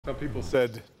Some people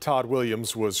said Todd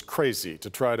Williams was crazy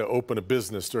to try to open a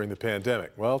business during the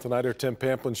pandemic. Well, tonight our Tim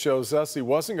Pamplin shows us he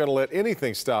wasn't going to let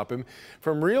anything stop him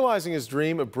from realizing his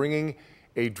dream of bringing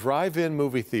a drive-in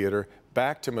movie theater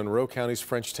back to Monroe County's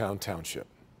Frenchtown Township.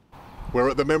 We're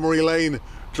at the Memory Lane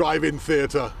Drive-In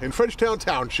Theater in Frenchtown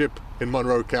Township in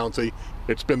Monroe County.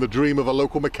 It's been the dream of a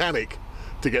local mechanic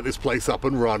to get this place up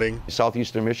and running.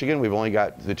 Southeastern Michigan, we've only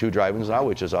got the two drive-ins now,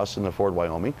 which is us and the Ford,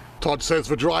 Wyoming. Todd says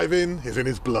the drive-in is in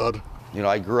his blood. You know,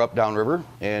 I grew up downriver,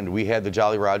 and we had the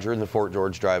Jolly Roger and the Fort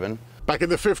George drive-in. Back in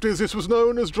the 50s, this was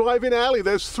known as Drive-In Alley.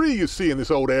 There's three you see in this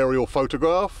old aerial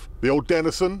photograph. The old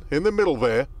Denison in the middle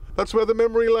there. That's where the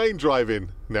Memory Lane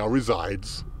Drive-In now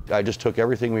resides. I just took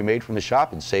everything we made from the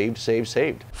shop and saved.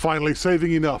 Finally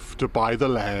saving enough to buy the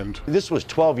land. This was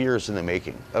 12 years in the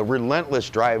making. A relentless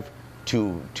drive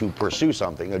to pursue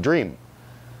something, a dream.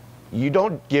 You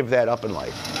don't give that up in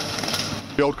life.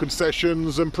 The old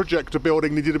concessions and projector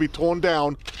building needed to be torn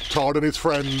down. Todd and his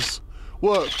friends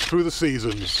worked through the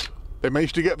seasons. They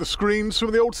managed to get the screens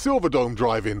from the old Silverdome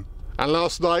Drive-In. And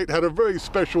last night had a very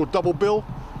special double bill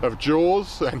of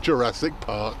Jaws and Jurassic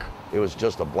Park. It was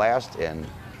just a blast, and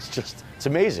it's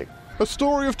amazing. A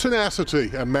story of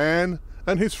tenacity, a man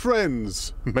and his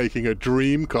friends making a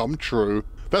dream come true.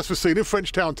 That's what's seen in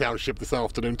Frenchtown Township this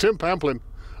afternoon. Tim Pamplin,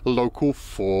 Local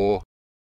 4.